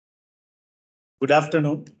Good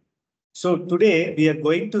afternoon. So today we are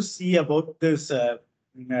going to see about this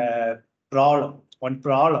one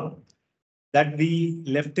problem that we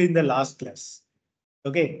left in the last class.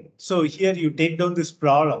 Okay, so here you take down this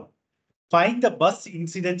problem. Find the bus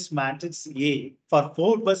incidence matrix A for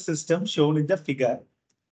four bus systems shown in the figure.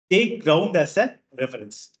 Take ground as a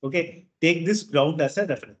reference. Okay, take this ground as a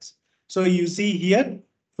reference. So you see here,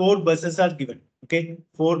 four buses are given. Okay,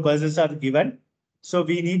 four buses are given. So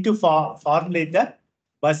we need to formulate the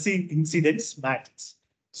bus incidence matrix.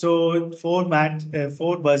 So four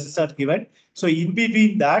buses are given. So in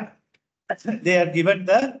between that, they are given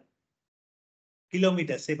the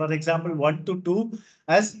kilometers. Say for example, 1 to 2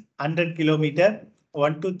 as 100 kilometer,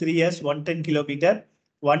 1 to 3 as 110 kilometer,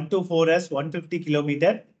 1 to 4 as 150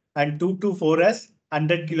 kilometer, and 2 to 4 as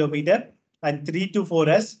 100 kilometer, and 3 to 4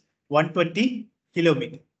 as 120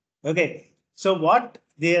 kilometer. Okay. So what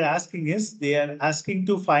they are asking is they are asking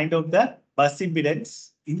to find out the bus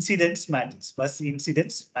impedance incidence matrix, bus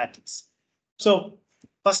incidence matrix. So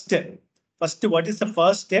first step, what is the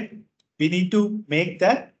first step? We need to make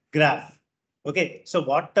the graph. Okay, so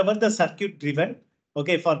whatever the circuit driven,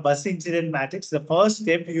 okay, for bus incident matrix, the first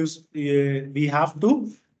step we have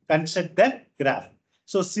to construct the graph.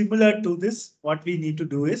 So similar to this, what we need to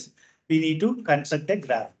do is we need to construct a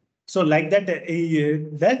graph. So like that,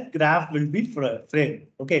 that graph will be framed.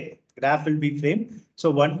 Okay, graph will be framed.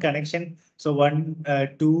 So one connection, so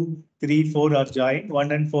 1, 2, 3, 4 are joined,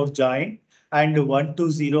 1 and 4 joined, and 1 to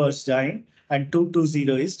 0 is joined, and 2 to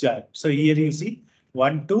 0 is joined. So here you see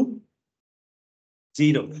 1 to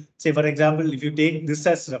 0. Say, for example, if you take this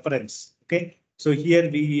as reference, okay. So here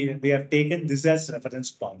we have taken this as reference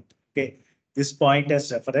point. Okay, this point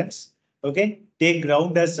as reference. Okay, take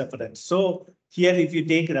ground as reference. So here, if you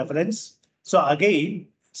take reference, so again,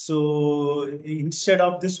 so instead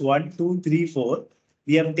of this 1, 2, 3, 4,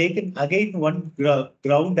 we have taken again one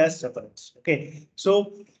ground as reference. Okay,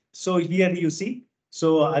 so here you see.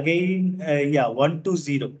 So again, yeah, 1 to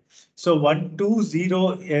 0. So 1 to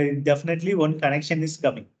 0, definitely one connection is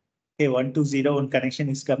coming. Okay, 1 to 0, one connection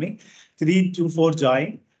is coming. 3 to 4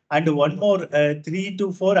 join, and one more 3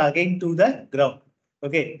 to 4 again to the ground.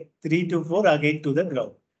 Okay, 3 to 4 again to the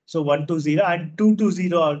ground. So 1 to 0 and 2 to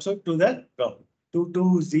 0 also to the ground. 2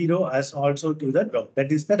 to 0 as also to the ground.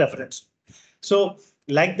 That is the reference. So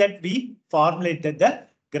like that, we formulated the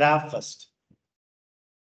graph first.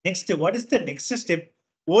 Next, what is the next step?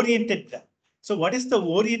 Oriented graph. So what is the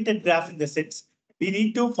oriented graph in the sense? We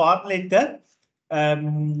need to formulate the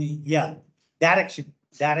yeah, direction.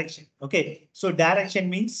 Direction. Okay. So direction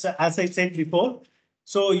means, as I said before,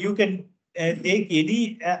 so you can take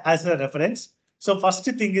any as a reference. So first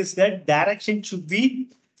thing is that direction should be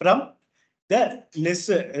from the less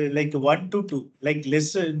like 1 to 2, like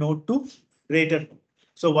less node to greater node.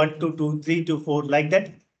 So 1 to 2, 3 to 4, like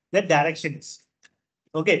that, the direction is.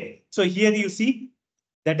 Okay, so here you see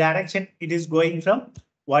the direction, it is going from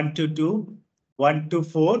 1 to 2, 1 to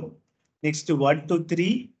 4, next to 1 to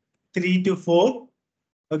 3, 3 to 4,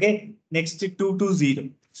 okay, next to 2 to 0.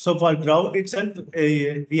 So for ground itself,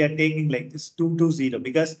 we are taking like this 2 to 0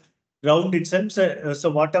 because ground itself, so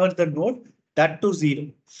whatever the node, that to 0.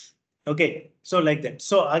 Okay, so like that.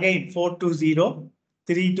 So again, 4 to 0,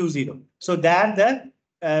 3 to 0. So there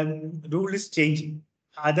the rule is changing.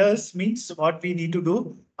 Others means what we need to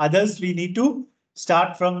do. Others we need to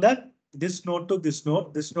start from the this node to this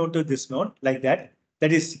node, this node to this node, like that.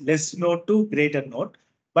 That is less node to greater node.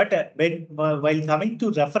 But when while coming to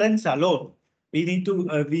reference alone, we need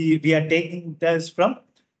to we are taking this from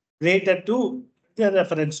greater to the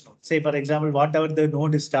reference node. Say for example, whatever the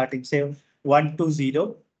node is starting, say 1 to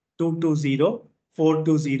 0, 2 to 0, 4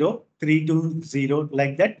 to 0, 3 to 0,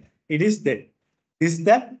 like that. It is there. This is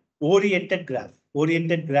the oriented graph.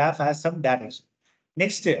 Oriented graph has some direction.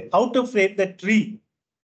 Next, how to frame the tree?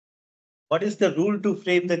 What is the rule to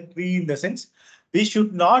frame the tree in the sense? We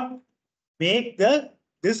should not make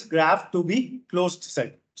this graph to be closed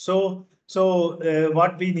set. So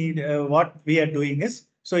what we need, what we are doing is,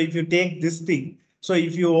 so if you take this thing, so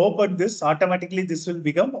if you open this, automatically this will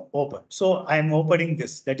become open. So I am opening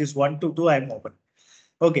this. That is 1 to 2. I am open.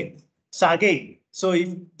 Okay. So again, so if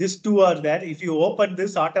these two are there, if you open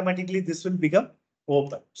this, automatically this will become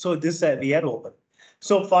open. So this we are open.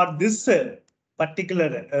 So for this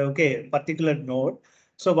particular particular node,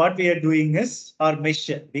 so what we are doing is our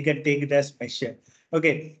measure. We can take it as measure.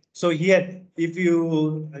 Okay. So here, if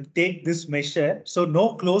you take this measure, so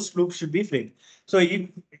no closed loop should be framed. So if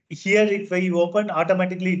here, if I open,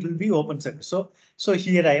 automatically it will be open set. So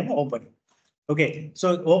here I am opening. Okay,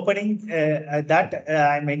 so opening that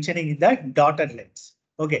I'm mentioning in that dotted lines.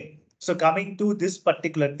 Okay, so coming to this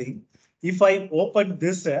particular thing. if I open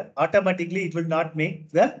this, automatically it will not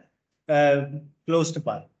make the closed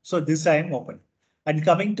bar. So this I am open. And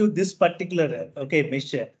coming to this particular, okay,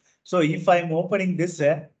 measure. So if I'm opening this,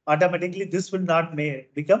 automatically this will not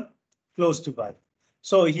become closed bar.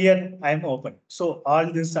 So here I am open. So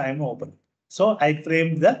all this I am open. So I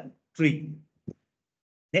frame the tree.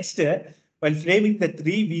 Next, while framing the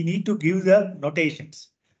tree, we need to give the notations.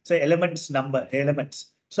 So elements number, elements.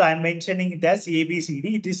 So I'm mentioning it as A, B, C,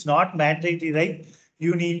 D. It is not mandatory, right?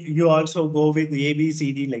 You also go with A, B,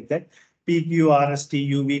 C, D like that. P, Q, R, S, T,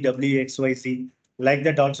 U, V, W, X, Y, Z. Like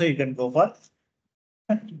that also you can go for.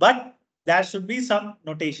 But there should be some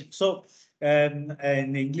notation. So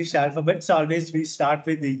in English alphabets, always we start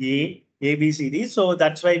with the A, B, C, D. So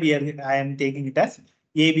that's why I am taking it as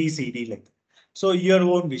A, B, C, D like that. So your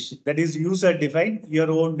own wish, that is user defined, your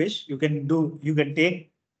own wish, you can take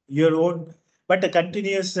your own, but the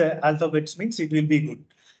continuous alphabets means it will be good.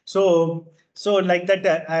 So like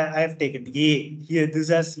that, I have taken A here,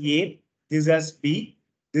 this as A, this as B,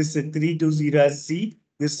 this 320 as C,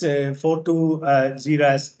 this 420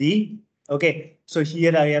 as D. Okay, so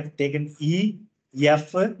here I have taken E,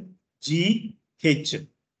 F, G, H.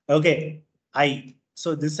 Okay, I.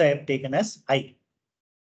 So this I have taken as I.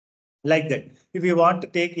 Like that. If you want to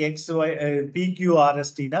take X, Y, P, Q, R,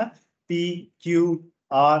 S, T, na, P, Q,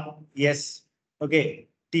 R, S, okay,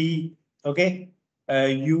 T, okay,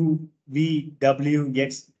 U, V, W,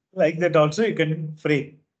 X, like that also you can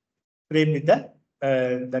frame with the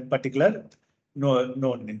that particular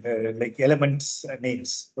like elements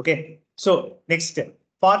names. Okay. So next step,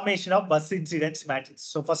 formation of bus incidence matrix.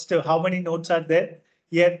 So first, how many nodes are there?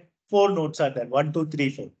 Here, 4 nodes are there. 1, 2, 3,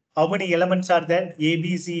 4. How many elements are there? A,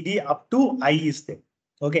 B, C, D up to I is there.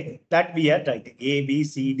 Okay, that we are writing A, B,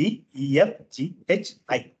 C, D, E, F, G, H,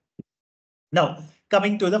 I. Now,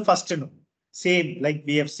 coming to the first node, same like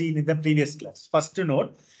we have seen in the previous class. First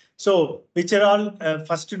node. So, which are all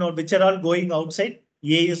first node, which are all going outside?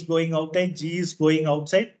 A is going outside, G is going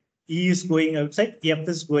outside, E is going outside, F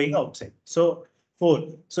is going outside. So, 4.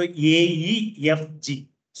 So, A, E, F, G.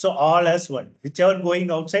 So, all as 1. Whichever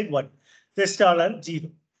going outside, 1. Rest all are 0.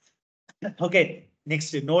 Okay,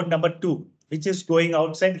 next node number 2, which is going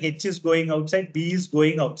outside, H is going outside, B is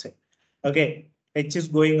going outside. Okay, H is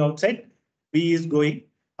going outside, B is going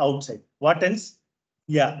outside. What else?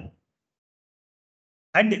 Yeah.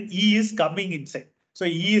 And E is coming inside. So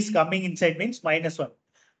E is coming inside means -1.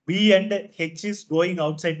 B and H is going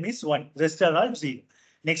outside means 1. Rest are all 0.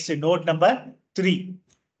 Next, node number 3.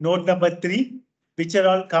 Node number 3, which are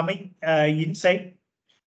all coming inside.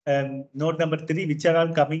 Node number 3, which are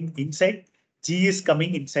all coming inside. G is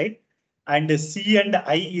coming inside. And C and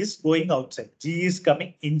I is going outside. G is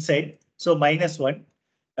coming inside. So -1.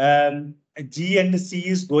 G and C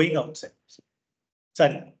is going outside.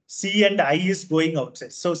 Sorry, C and I is going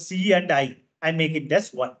outside. So C and I make it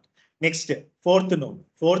as 1. Next, fourth node.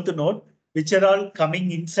 Fourth node, which are all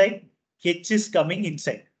coming inside. H is coming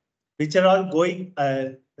inside. Which are all going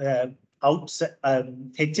outside.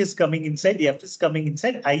 H is coming inside. F is coming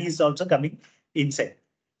inside. I is also coming inside.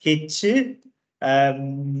 H,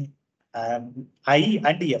 I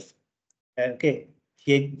and F. Okay.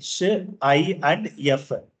 H, I and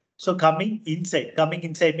F. So coming inside. Coming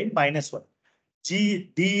inside means -1.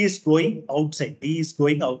 D is going outside. D is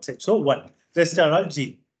going outside. So 1. Rest are all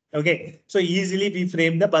G. Okay. So easily we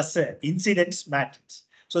frame the bus incidence matrix.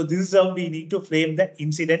 So this is how we need to frame the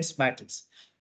incidence matrix.